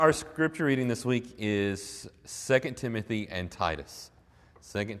Our scripture reading this week is 2 Timothy and Titus.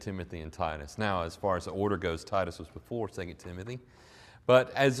 2 Timothy and Titus. Now, as far as the order goes, Titus was before 2 Timothy.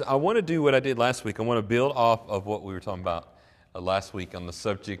 But as I want to do what I did last week, I want to build off of what we were talking about last week on the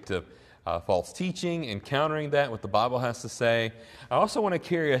subject of false teaching and countering that, what the Bible has to say. I also want to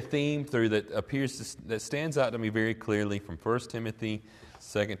carry a theme through that stands out to me very clearly from 1 Timothy,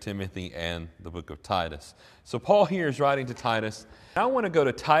 2 Timothy, and the book of Titus. So Paul here is writing to Titus. Now I want to go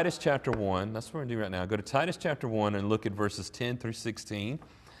to Titus chapter 1. That's what we're going to do right now. Go to Titus chapter 1 and look at verses 10 through 16.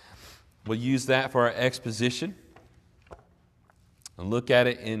 We'll use that for our exposition and look at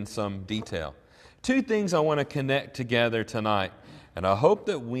it in some detail. Two things I want to connect together tonight, and I hope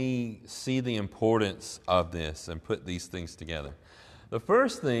that we see the importance of this and put these things together. The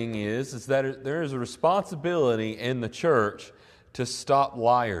first thing is that there is a responsibility in the church to stop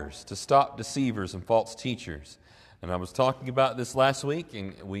liars, to stop deceivers and false teachers. And I was talking about this last week,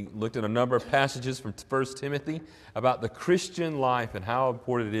 and we looked at a number of passages from 1 Timothy about the Christian life and how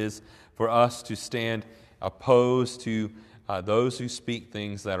important it is for us to stand opposed to those who speak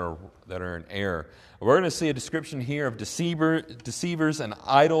things that are in error. We're going to see a description here of deceivers and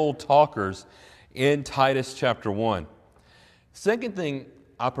idle talkers in Titus chapter 1. Second thing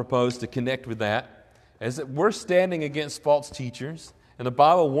I propose to connect with that is that we're standing against false teachers. And the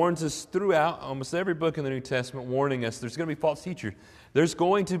Bible warns us throughout almost every book in the New Testament, warning us there's going to be false teachers. There's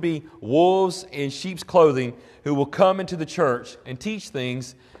going to be wolves in sheep's clothing who will come into the church and teach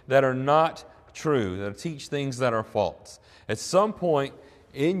things that are not true, that teach things that are false. At some point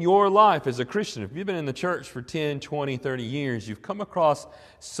in your life as a Christian, if you've been in the church for 10, 20, 30 years, you've come across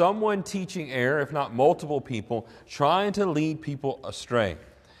someone teaching error, if not multiple people, trying to lead people astray.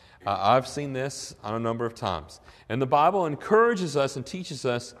 I've seen this on a number of times. And the Bible encourages us and teaches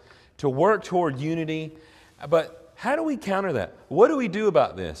us to work toward unity. But how do we counter that? What do we do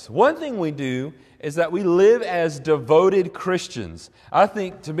about this? One thing we do is that we live as devoted Christians. I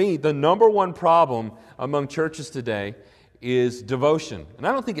think, to me, the number one problem among churches today is devotion. And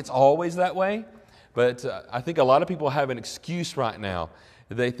I don't think it's always that way, but I think a lot of people have an excuse right now.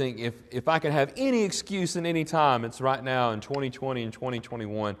 They think if I can have any excuse in any time, it's right now in 2020 and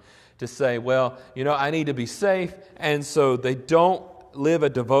 2021 to say, well, I need to be safe, and so they don't live a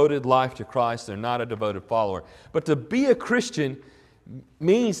devoted life to Christ. They're not a devoted follower. But to be a Christian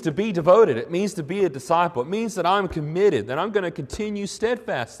means to be devoted. It means to be a disciple. It means that I'm committed, that I'm going to continue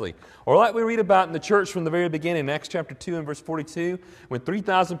steadfastly. Or like we read about in the church from the very beginning, in Acts chapter 2 and verse 42, when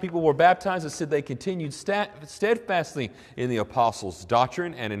 3,000 people were baptized, it said they continued steadfastly in the apostles'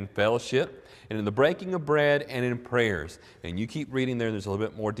 doctrine and in fellowship and in the breaking of bread and in prayers. And you keep reading there's a little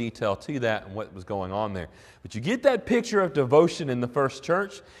bit more detail to that and what was going on there. But you get that picture of devotion in the first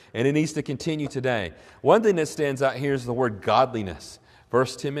church, and it needs to continue today. One thing that stands out here is the word godliness. 1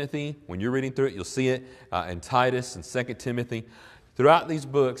 Timothy, when you're reading through it, you'll see it in Titus and 2 Timothy. Throughout these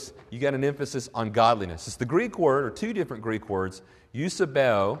books, you got an emphasis on godliness. It's the Greek word, or two different Greek words,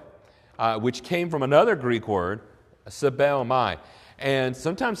 eusebeo, which came from another Greek word, sebeomai. And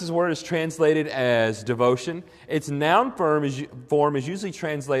sometimes this word is translated as devotion. Its noun form is usually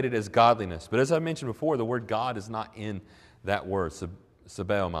translated as godliness. But as I mentioned before, the word God is not in that word,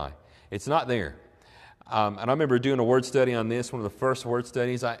 sebeomai. It's not there. And I remember doing a word study on this, one of the first word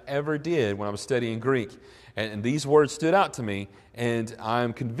studies I ever did when I was studying Greek. And these words stood out to me, and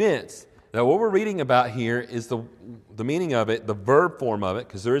I'm convinced that what we're reading about here is the meaning of it, the verb form of it,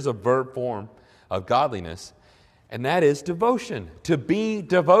 because there is a verb form of godliness, and that is devotion, to be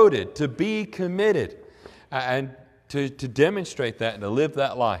devoted, to be committed, and to demonstrate that and to live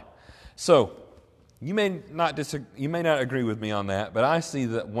that life. So, you may not agree with me on that, but I see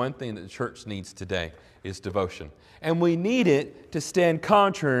that one thing that the church needs today is devotion. And we need it to stand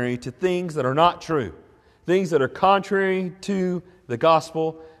contrary to things that are not true, things that are contrary to the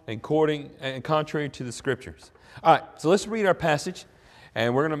gospel and contrary to the Scriptures. All right, so let's read our passage,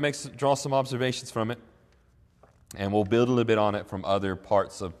 and we're going to draw some observations from it, and we'll build a little bit on it from other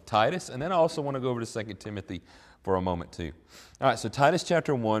parts of Titus, and then I also want to go over to 2 Timothy for a moment too. All right, so Titus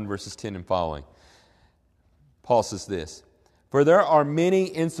chapter 1, verses 10 and following. Paul says this, "For there are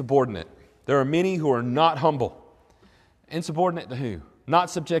many insubordinate. There are many who are not humble." Insubordinate to who? Not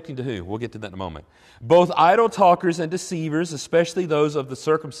subjecting to who? We'll get to that in a moment. "Both idle talkers and deceivers, especially those of the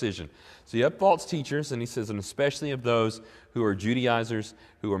circumcision." So you have false teachers, and he says, and especially of those who are Judaizers,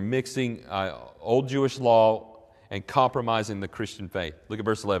 who are mixing old Jewish law and compromising the Christian faith. Look at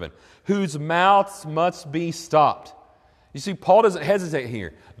verse 11. "Whose mouths must be stopped." You see, Paul doesn't hesitate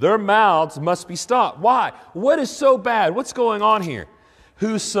here. Their mouths must be stopped. Why? What is so bad? What's going on here?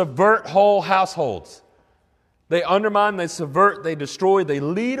 "Who subvert whole households." They undermine, they subvert, they destroy, they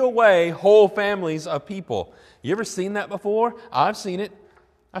lead away whole families of people. You ever seen that before? I've seen it.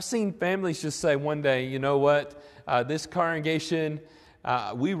 I've seen families just say one day, you know what, this congregation,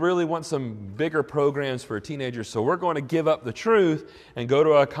 we really want some bigger programs for teenagers, so we're going to give up the truth and go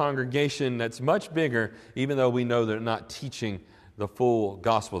to a congregation that's much bigger, even though we know they're not teaching the full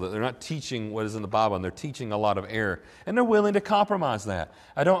gospel, that they're not teaching what is in the Bible, and they're teaching a lot of error. And they're willing to compromise that.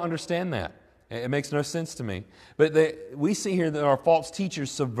 I don't understand that. It makes no sense to me. But we see here that there are false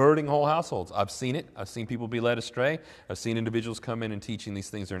teachers subverting whole households. I've seen it. I've seen people be led astray. I've seen individuals come in and teaching these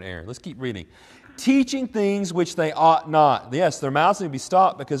things are in error. Let's keep reading. Teaching things which they ought not. Yes, their mouths need to be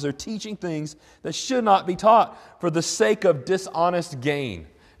stopped because they're teaching things that should not be taught for the sake of dishonest gain.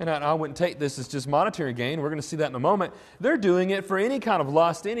 And I wouldn't take this as just monetary gain. We're going to see that in a moment. They're doing it for any kind of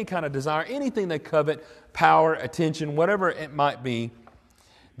lust, any kind of desire, anything they covet, power, attention, whatever it might be.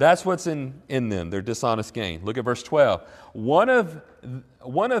 That's what's in them, their dishonest gain. Look at verse 12. One of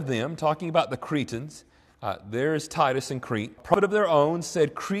them, talking about the Cretans, there is Titus in Crete, prophet of their own,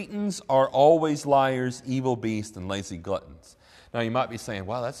 said, Cretans are always liars, evil beasts, and lazy gluttons. Now you might be saying,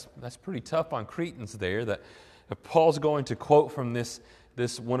 wow, that's pretty tough on Cretans there, that Paul's going to quote from this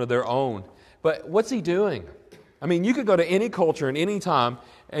one of their own. But what's he doing? I mean, you could go to any culture in any time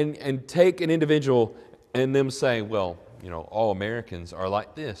and take an individual and them say, well, all Americans are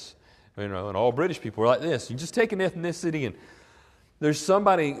like this, and all British people are like this. You just take an ethnicity and there's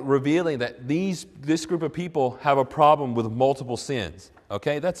somebody revealing that this group of people have a problem with multiple sins.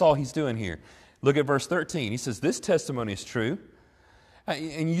 Okay, that's all he's doing here. Look at verse 13. He says, this testimony is true.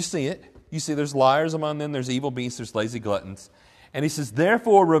 And you see it. You see there's liars among them, there's evil beasts, there's lazy gluttons. And he says,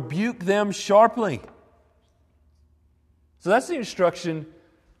 therefore rebuke them sharply. So that's the instruction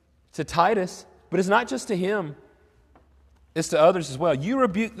to Titus, but it's not just to him. It's to others as well. You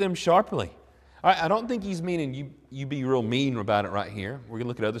rebuke them sharply. I don't think he's meaning you be real mean about it right here. We're going to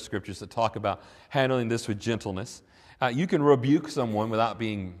look at other scriptures that talk about handling this with gentleness. You can rebuke someone without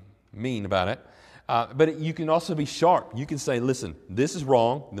being mean about it. But you can also be sharp. You can say, listen, this is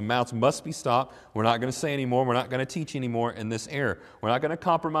wrong. The mouths must be stopped. We're not going to say anymore. We're not going to teach anymore in this error. We're not going to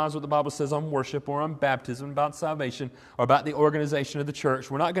compromise what the Bible says on worship or on baptism, about salvation, or about the organization of the church.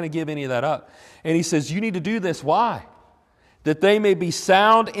 We're not going to give any of that up. And he says, you need to do this. Why? That they may be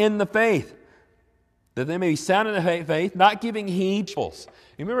sound in the faith. That they may be sound in the faith, not giving heed. You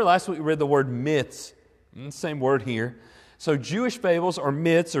remember last week we read the word myths. Same word here. So Jewish fables or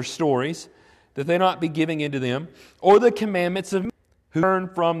myths or stories, that they not be giving into them, or the commandments of men who turn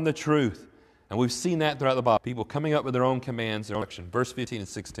from the truth. And we've seen that throughout the Bible. People coming up with their own commands, their own action. Verse 15 and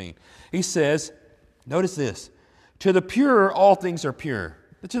 16. He says, notice this, to the pure all things are pure.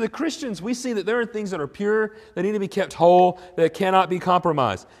 But to the Christians, we see that there are things that are pure, that need to be kept whole, that cannot be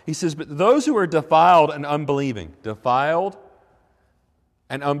compromised. He says, but those who are defiled and unbelieving. What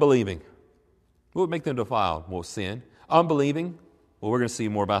would make them defiled? Well, sin. Unbelieving. Well, we're going to see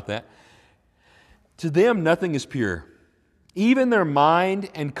more about that. To them, nothing is pure. Even their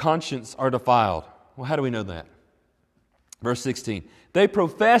mind and conscience are defiled. Well, how do we know that? Verse 16. They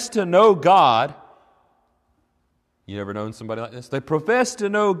profess to know God. You ever known somebody like this? They profess to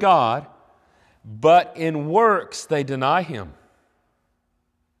know God, but in works they deny Him.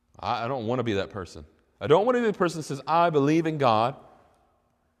 I don't want to be that person. I don't want to be the person that says, I believe in God,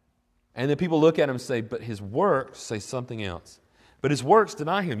 and then people look at him and say, but his works say something else. But his works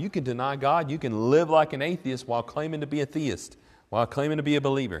deny Him. You can deny God. You can live like an atheist while claiming to be a theist, while claiming to be a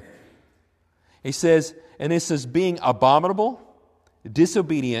believer. He says, and it says, being abominable,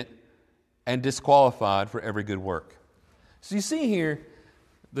 disobedient, and disqualified for every good work. So you see here,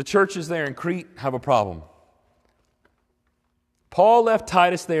 the churches there in Crete have a problem. Paul left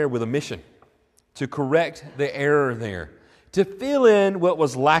Titus there with a mission to correct the error there, to fill in what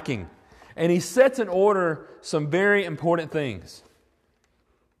was lacking. And he sets in order some very important things.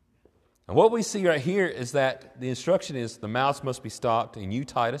 And what we see right here is that the instruction is the mouths must be stopped, and you,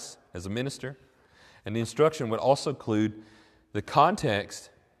 Titus, as a minister. And the instruction would also include the context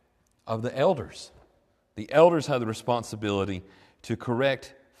of the elders. The elders have the responsibility to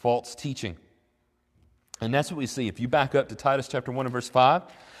correct false teaching. And that's what we see. If you back up to Titus chapter 1 and verse 5,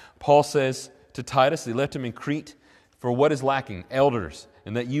 Paul says to Titus, he left him in Crete for what is lacking, elders,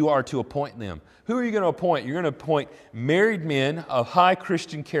 and that you are to appoint them. Who are you going to appoint? You're going to appoint married men of high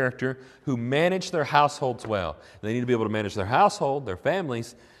Christian character who manage their households well. They need to be able to manage their household, their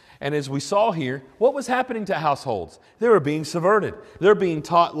families. And as we saw here, what was happening to households? They were being subverted. They're being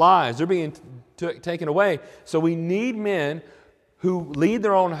taught lies. They're being taken away. So we need men who lead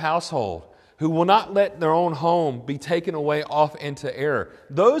their own household, who will not let their own home be taken away off into error.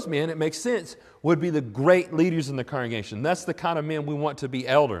 Those men, it makes sense, would be the great leaders in the congregation. That's the kind of men we want to be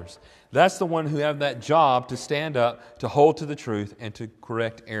elders. That's the one who have that job to stand up, to hold to the truth, and to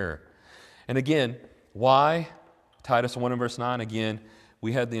correct error. And again, why? Titus 1 and verse 9, again,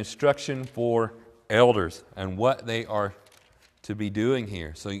 we have the instruction for elders and what they are to be doing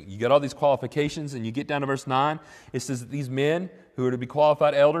here. So you got all these qualifications, and you get down to verse 9, it says that these men who are to be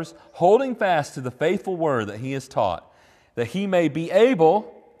qualified elders, holding fast to the faithful word that he has taught, that he may be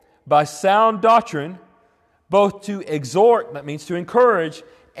able, by sound doctrine, both to exhort, that means to encourage,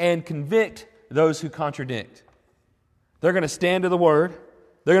 and convict those who contradict. They're going to stand to the word,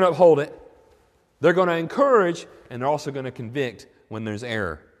 they're going to uphold it, they're going to encourage, and they're also going to convict when there's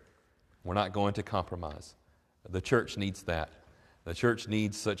error. We're not going to compromise. The church needs that. The church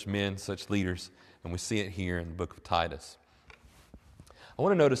needs such men, such leaders, and we see it here in the book of Titus. I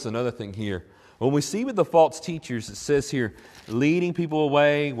want to notice another thing here. When we see with the false teachers, it says here, leading people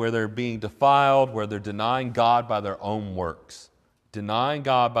away where they're being defiled, where they're denying God by their own works. Denying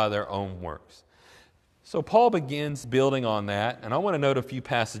God by their own works. So Paul begins building on that, and I want to note a few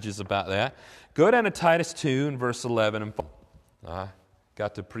passages about that. Go down to Titus 2 and verse 11 and following. I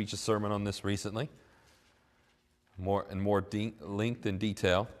got to preach a sermon on this recently, in more length and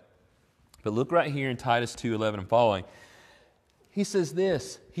detail. But look right here in Titus 2, 11 and following. He says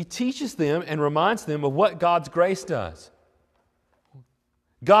this, he teaches them and reminds them of what God's grace does.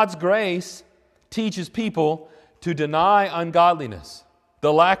 God's grace teaches people to deny ungodliness,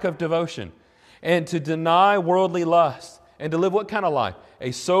 the lack of devotion, and to deny worldly lust, and to live what kind of life?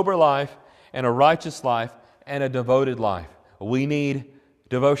 A sober life, and a righteous life, and a devoted life. We need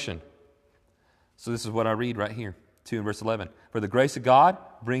devotion. So this is what I read right here, 2 and verse 11. For the grace of God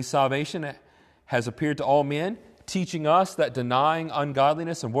brings salvation, has appeared to all men, teaching us that denying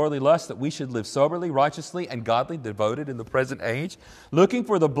ungodliness and worldly lust, that we should live soberly, righteously, and godly, devoted in the present age, looking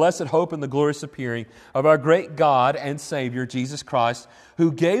for the blessed hope and the glorious appearing of our great God and Savior, Jesus Christ,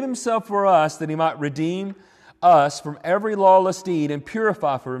 who gave himself for us that he might redeem us from every lawless deed and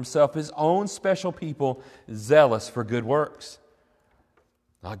purify for himself his own special people, zealous for good works.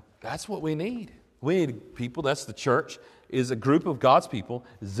 Now, that's what we need. We need people, that's the church, is a group of God's people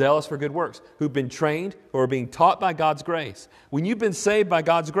zealous for good works, who've been trained or are being taught by God's grace. When you've been saved by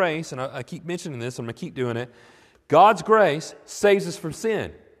God's grace, and I keep mentioning this, I'm going to keep doing it, God's grace saves us from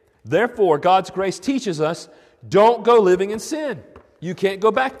sin. Therefore, God's grace teaches us, don't go living in sin. You can't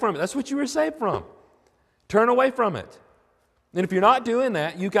go back from it. That's what you were saved from. Turn away from it. And if you're not doing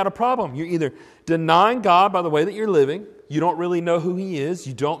that, you've got a problem. You're either denying God by the way that you're living, you don't really know who he is,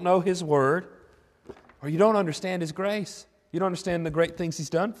 you don't know his word, or you don't understand his grace. You don't understand the great things he's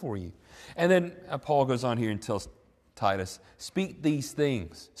done for you. And then Paul goes on here and tells Titus, speak these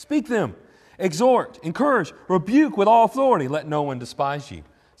things. Speak them. Exhort, encourage, rebuke with all authority. Let no one despise you.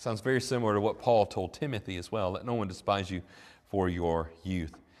 Sounds very similar to what Paul told Timothy as well. Let no one despise you for your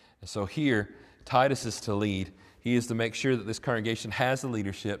youth. And so here, Titus is to lead. He is to make sure that this congregation has the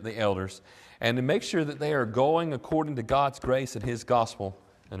leadership, the elders, and to make sure that they are going according to God's grace and his gospel,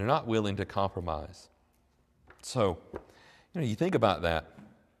 and are not willing to compromise. So, you think about that.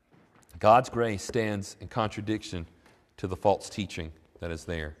 God's grace stands in contradiction to the false teaching that is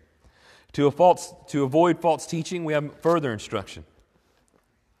there. To avoid false teaching, we have further instruction.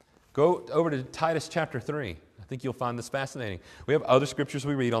 Go over to Titus chapter 3. I think you'll find this fascinating. We have other scriptures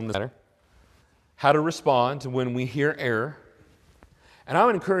we read on this matter. How to respond to when we hear error. And I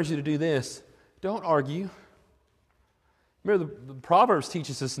would encourage you to do this. Don't argue. Remember, the Proverbs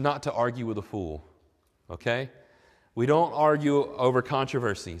teaches us not to argue with a fool. Okay? We don't argue over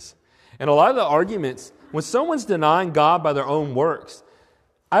controversies. And a lot of the arguments, when someone's denying God by their own works,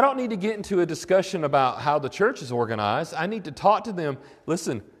 I don't need to get into a discussion about how the church is organized. I need to talk to them.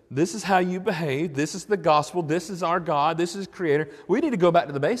 Listen, this is how you behave. This is the gospel. This is our God. This is Creator. We need to go back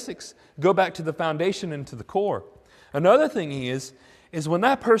to the basics. Go back to the foundation and to the core. Another thing is when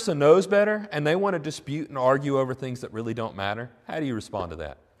that person knows better and they want to dispute and argue over things that really don't matter, how do you respond to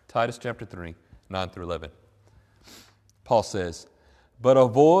that? Titus chapter 3, 9 through 11. Paul says, but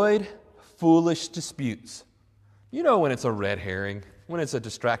avoid foolish disputes. You know when it's a red herring, when it's a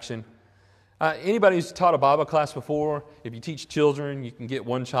distraction. Anybody who's taught a Bible class before, if you teach children, you can get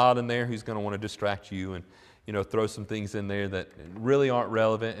one child in there who's going to want to distract you and throw some things in there that really aren't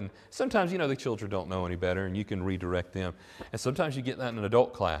relevant. And sometimes, the children don't know any better, and you can redirect them. And sometimes you get that in an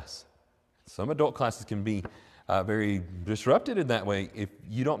adult class. Some adult classes can be very disrupted in that way if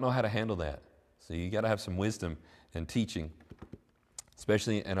you don't know how to handle that. So you got to have some wisdom in teaching,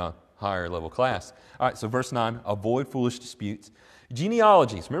 especially in a higher level class. All right, so verse 9, avoid foolish disputes.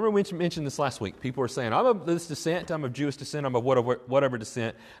 Genealogies. Remember we mentioned this last week. People are saying, I'm of this descent, I'm of Jewish descent, I'm of whatever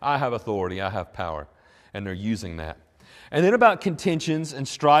descent. I have authority, I have power. And they're using that. And then about contentions and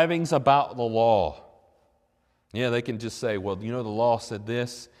strivings about the law. Yeah, they can just say, well, you know, the law said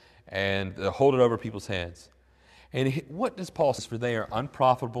this, and hold it over people's heads. And what does Paul say? For they are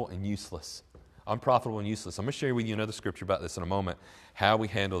unprofitable and useless. Unprofitable and useless. I'm going to share with you another scripture about this in a moment, how we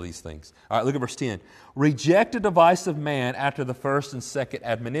handle these things. All right, look at verse 10. Reject a device of man after the first and second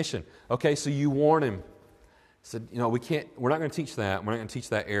admonition. Okay, so you warn him. Said, you know, we're not going to teach that. We're not going to teach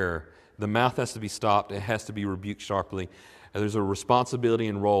that error. The mouth has to be stopped. It has to be rebuked sharply. And there's a responsibility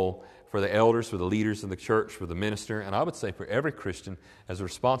and role for the elders, for the leaders of the church, for the minister, and I would say for every Christian as a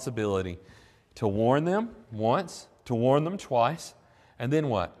responsibility to warn them once, to warn them twice, and then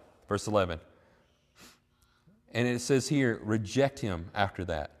what? Verse 11. And it says here, reject him after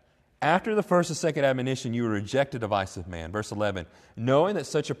that. After the first and second admonition, you will reject a device of man. Verse 11, knowing that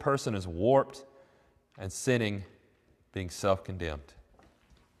such a person is warped and sinning, being self-condemned.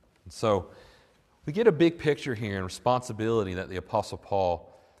 And so, we get a big picture here and responsibility that the Apostle Paul,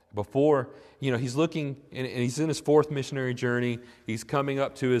 before, he's looking, and he's in his fourth missionary journey. He's coming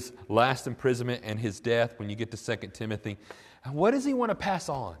up to his last imprisonment and his death when you get to 2 Timothy. And what does he want to pass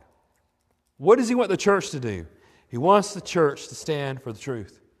on? What does he want the church to do? He wants the church to stand for the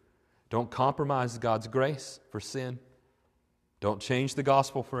truth. Don't compromise God's grace for sin. Don't change the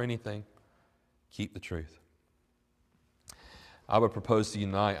gospel for anything. Keep the truth. I would propose to you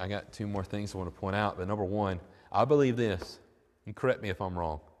tonight, I got two more things I want to point out, but number one, I believe this, and correct me if I'm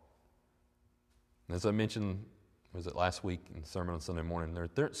wrong. As I mentioned, was it last week in the sermon on Sunday morning,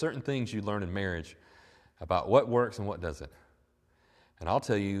 there are certain things you learn in marriage about what works and what doesn't. And I'll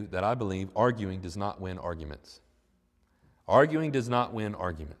tell you that I believe arguing does not win arguments. Arguing does not win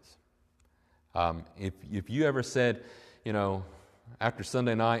arguments. If you ever said, after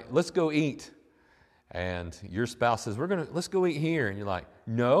Sunday night, let's go eat, and your spouse says, let's go eat here, and you're like,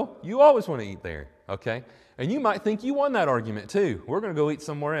 no, you always want to eat there, okay? And you might think you won that argument too. We're going to go eat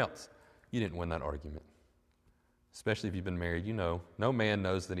somewhere else. You didn't win that argument. Especially if you've been married, no man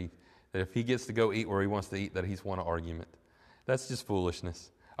knows that if he gets to go eat where he wants to eat, that he's won an argument. That's just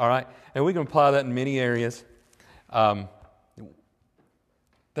foolishness. All right? And we can apply that in many areas. That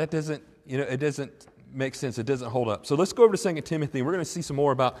doesn't, it doesn't make sense. It doesn't hold up. So let's go over to 2 Timothy. We're going to see some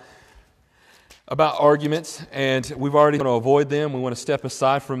more about arguments, and we've already going to avoid them. We want to step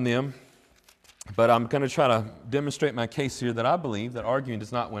aside from them. But I'm going to try to demonstrate my case here that I believe that arguing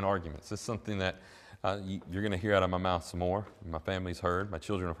does not win arguments. It's something that you're going to hear out of my mouth some more. My family's heard. My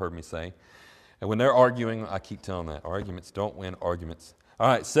children have heard me say. And when they're arguing, I keep telling that. Arguments don't win arguments. All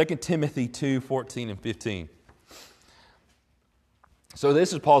right, 2 Timothy 2, 14 and 15. So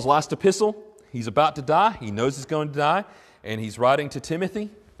this is Paul's last epistle. He's about to die. He knows he's going to die. And he's writing to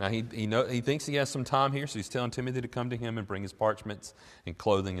Timothy. Now, he thinks he has some time here, so he's telling Timothy to come to him and bring his parchments and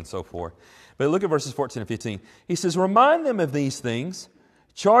clothing and so forth. But look at verses 14 and 15. He says, remind them of these things,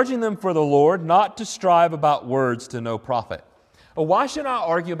 charging them for the Lord not to strive about words to no profit. Well, why should I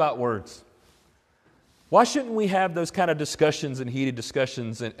argue about words? Why shouldn't we have those kind of discussions and heated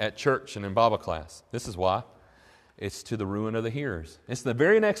discussions at church and in Bible class? This is why. It's to the ruin of the hearers. It's the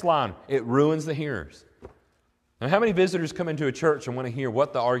very next line. It ruins the hearers. Now, how many visitors come into a church and want to hear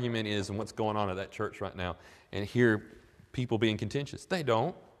what the argument is and what's going on at that church right now and hear people being contentious? They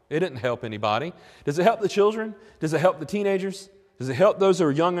don't. It didn't help anybody. Does it help the children? Does it help the teenagers? Does it help those who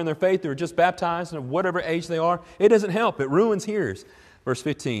are young in their faith, who are just baptized, and of whatever age they are? It doesn't help. It ruins hearers. Verse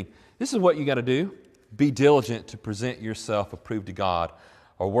 15, this is what you got to do. Be diligent to present yourself approved to God,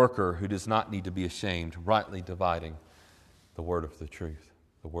 a worker who does not need to be ashamed, rightly dividing the word of the truth.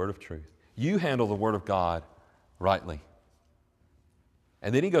 The word of truth. You handle the word of God rightly.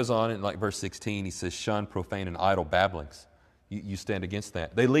 And then he goes on in verse 16, he says, shun profane and idle babblings. You stand against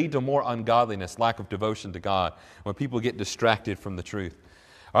that. They lead to more ungodliness, lack of devotion to God, when people get distracted from the truth.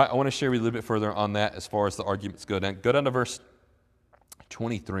 All right, I want to share with you a little bit further on that as far as the arguments go. Go down to verse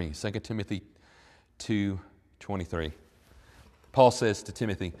 23, 2 Timothy 2:23. Paul says to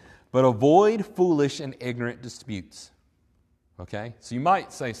Timothy, but avoid foolish and ignorant disputes. Okay? So you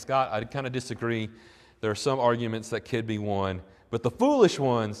might say, Scott, I kind of disagree. There are some arguments that could be won, but the foolish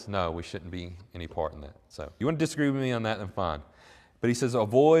ones, no, we shouldn't be any part in that. So you want to disagree with me on that, then fine. But he says,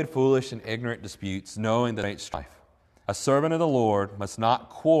 avoid foolish and ignorant disputes, knowing that ain't strife. A servant of the Lord must not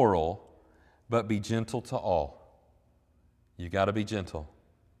quarrel, but be gentle to all. You got to be gentle.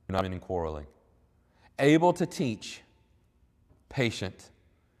 You're not in quarreling. Able to teach, patient.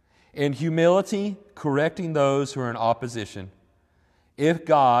 In humility, correcting those who are in opposition. if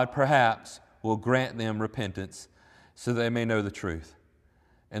God perhaps will grant them repentance so that they may know the truth,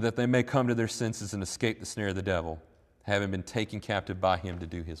 and that they may come to their senses and escape the snare of the devil, having been taken captive by him to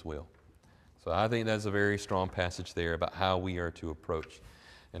do his will. So I think that's a very strong passage there about how we are to approach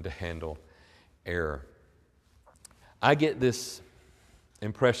and to handle error. I get this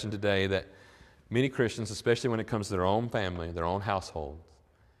impression today that many Christians, especially when it comes to their own family, their own households,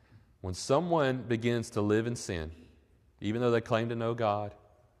 when someone begins to live in sin, even though they claim to know God,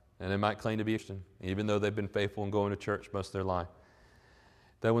 and they might claim to be a Christian, even though they've been faithful and going to church most of their life,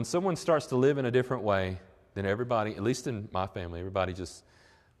 that when someone starts to live in a different way, then everybody, at least in my family, everybody just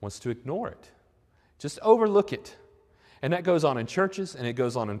wants to ignore it. Just overlook it. And that goes on in churches, and it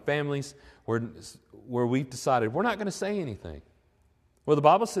goes on in families where we've decided we're not going to say anything. Well, the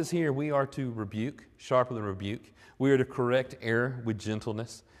Bible says here we are to rebuke, sharply rebuke. We are to correct error with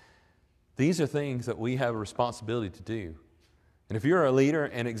gentleness. These are things that we have a responsibility to do. And if you're a leader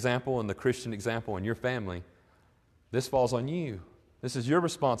and example and the Christian example in your family, this falls on you. This is your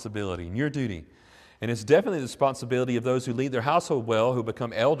responsibility and your duty. And it's definitely the responsibility of those who lead their household well, who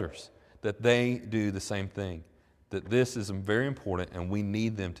become elders, that they do the same thing. That this is very important and we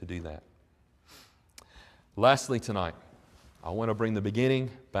need them to do that. Lastly tonight, I want to bring the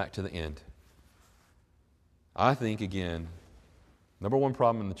beginning back to the end. I think, again, number one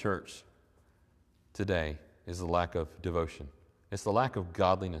problem in the church today is the lack of devotion. It's the lack of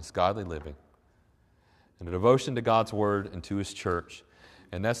godliness, godly living, and a devotion to God's Word and to His church.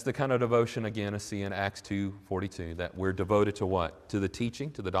 And that's the kind of devotion, again, I see in Acts 2:42, that we're devoted to what? To the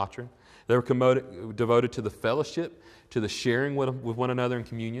teaching, to the doctrine. They're devoted to the fellowship, to the sharing with one another in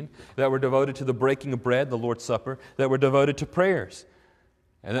communion. That we're devoted to the breaking of bread, the Lord's Supper. That we're devoted to prayers.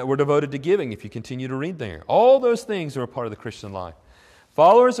 And that we're devoted to giving, if you continue to read there. All those things are a part of the Christian life.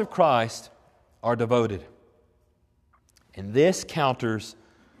 Followers of Christ are devoted. And this counters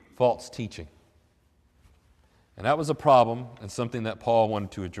false teaching. And that was a problem and something that Paul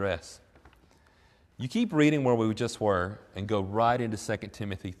wanted to address. You keep reading where we just were and go right into 2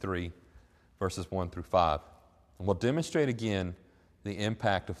 Timothy 3, verses 1 through 5. And we'll demonstrate again the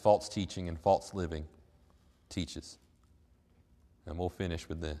impact of false teaching and false living teaches. And we'll finish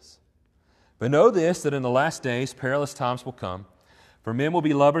with this. But know this, that in the last days perilous times will come. For men will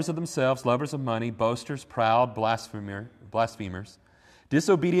be lovers of themselves, lovers of money, boasters, proud, blasphemers,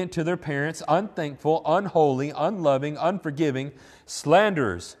 disobedient to their parents, unthankful, unholy, unloving, unforgiving,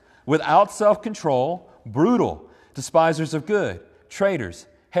 slanderers, without self-control, brutal, despisers of good, traitors,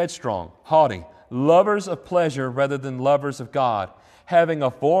 headstrong, haughty, lovers of pleasure rather than lovers of God, having a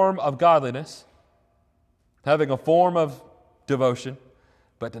form of godliness, having a form of devotion,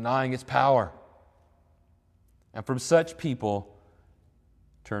 but denying its power. And from such people,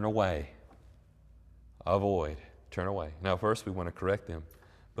 turn away. Avoid. Turn away. Now, first we want to correct them,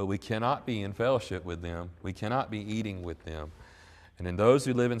 but we cannot be in fellowship with them. We cannot be eating with them. And in those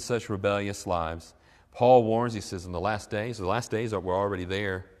who live in such rebellious lives, Paul warns, he says, in the last days we're already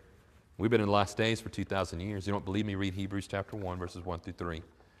there. We've been in the last days for 2,000 years. You don't believe me? Read Hebrews chapter 1, verses 1 through 3.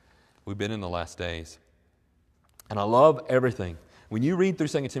 We've been in the last days. And I love everything. When you read through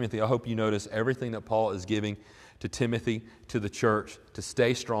 2 Timothy, I hope you notice everything that Paul is giving to Timothy, to the church, to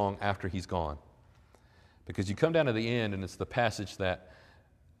stay strong after he's gone. Because you come down to the end, and it's the passage that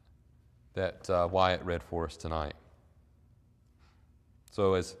Wyatt read for us tonight.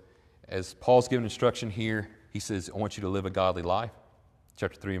 So as Paul's giving instruction here, he says, I want you to live a godly life.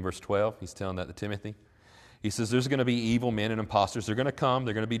 Chapter 3 and verse 12, he's telling that to Timothy. He says there's going to be evil men and imposters. They're going to come.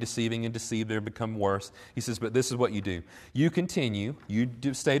 They're going to be deceiving and deceive. They'll become worse. He says, but this is what you do. You continue. You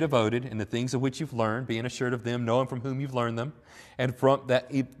stay devoted in the things of which you've learned, being assured of them, knowing from whom you've learned them. And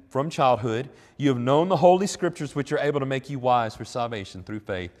from childhood, you have known the Holy Scriptures, which are able to make you wise for salvation through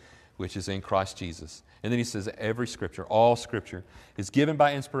faith, which is in Christ Jesus. And then he says every Scripture, all Scripture, is given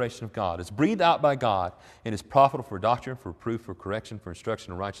by inspiration of God. It's breathed out by God and is profitable for doctrine, for reproof, for correction, for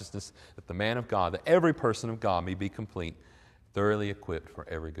instruction in righteousness, that the man of God, that every person of God may be complete, thoroughly equipped for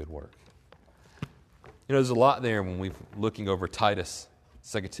every good work. You know, there's a lot there when we're looking over Titus,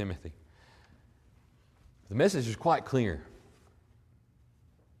 2 Timothy. The message is quite clear.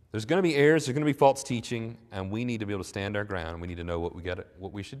 There's going to be errors, there's going to be false teaching, and we need to be able to stand our ground, and we need to know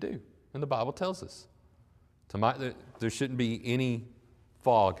what we should do. And the Bible tells us. There shouldn't be any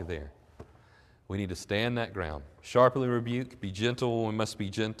fog there. We need to stand that ground. Sharply rebuke, be gentle when we must be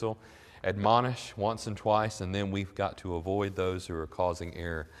gentle, admonish once and twice, and then we've got to avoid those who are causing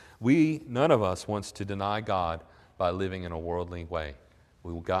error. None of us wants to deny God by living in a worldly way.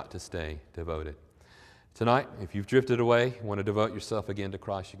 We've got to stay devoted. Tonight, if you've drifted away, want to devote yourself again to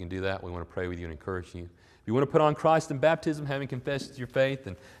Christ, you can do that. We want to pray with you and encourage you. If you want to put on Christ in baptism, having confessed your faith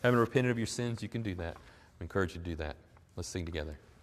and having repented of your sins, you can do that. We encourage you to do that. Let's sing together.